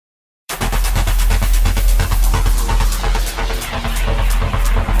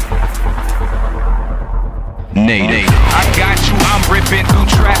originator. I got you, I'm ripping through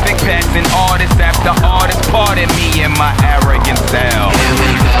traffic, passing artist after artist. Pardon me and my arrogant style.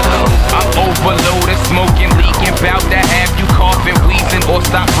 I'm overloaded, smoking, leaking, bout to have you coughing, wheezing, or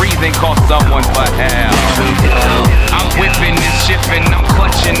stop breathing, call someone for help. I'm whipping and shifting, I'm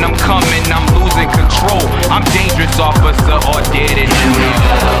clutching, I'm coming, I'm losing control. I'm dangerous, officer, or did it you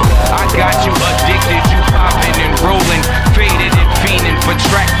know? I got you addicted, you popping and rolling, faded and fiending for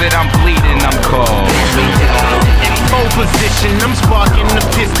tracks that I'm bleeding, I'm cold. In pole position, I'm sparking the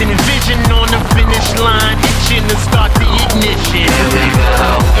piston, vision on the finish line, itching to start the ignition.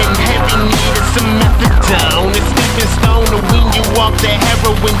 In heavy need of some methadone, it's stepping stone to when you walk the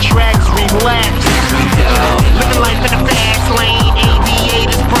heroin tracks, relax. Living life in a fast lane,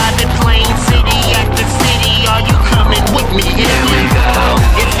 aviators, private plane, city after city. Are you coming with me? Here we go.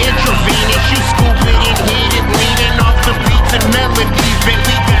 It's intravenous, you scoop it and hit it, leaning off the beats and melodies, but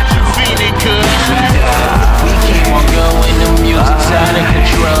we got you feeling good. We keep on going, the music's out of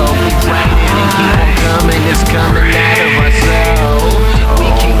control. We write it and keep on coming, it's coming out of our soul. We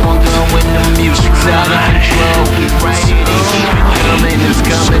keep on going, the music's out of control. We write it and keep it coming, it's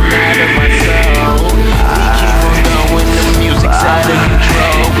coming out of our soul. We keep on going, the music's out of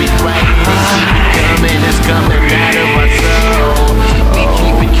control. We write it and keep it coming, it's coming out of our soul. We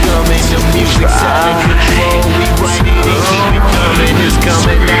keep it coming, the music's out of control. We write it and keep it coming, it's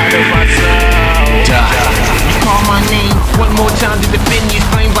coming out of our soul. You call my name one more time to defend these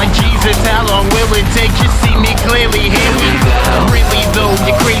flames like Jesus. How long will it take? You see me clearly. Here we go. Really though,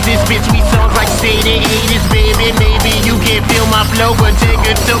 the craziest bitch, we songs like Sadat 80s, baby. Maybe you can't feel my flow, but take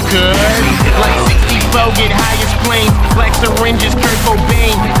it so good. Like 64, get highest planes, black syringes, Kurt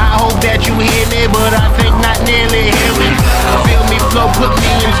Cobain. I hope that you hear me, but I think not nearly. Here we go. Feel me flow, put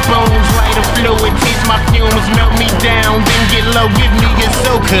me in spoons, light a fluid, taste my fumes, melt me down, then get low, give me a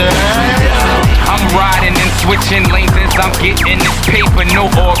soaker. I'm riding and switching lanes as I'm getting this paper. No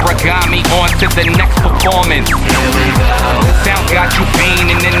origami, on to the next performance. Sound got you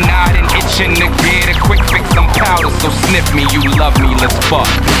fiending and nodding, itching to get a quick fix. I'm powder, so sniff me, you love me, let's fuck.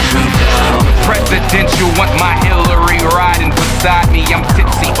 Presidential, want my Hillary riding beside me. I'm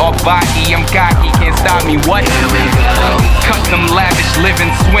tipsy or body, I'm cocky, can't stop me, what? Custom lavish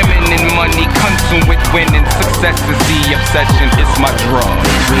living, swimming in money, consumed with winning. Success is the obsession, it's my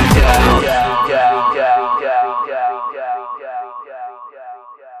drug.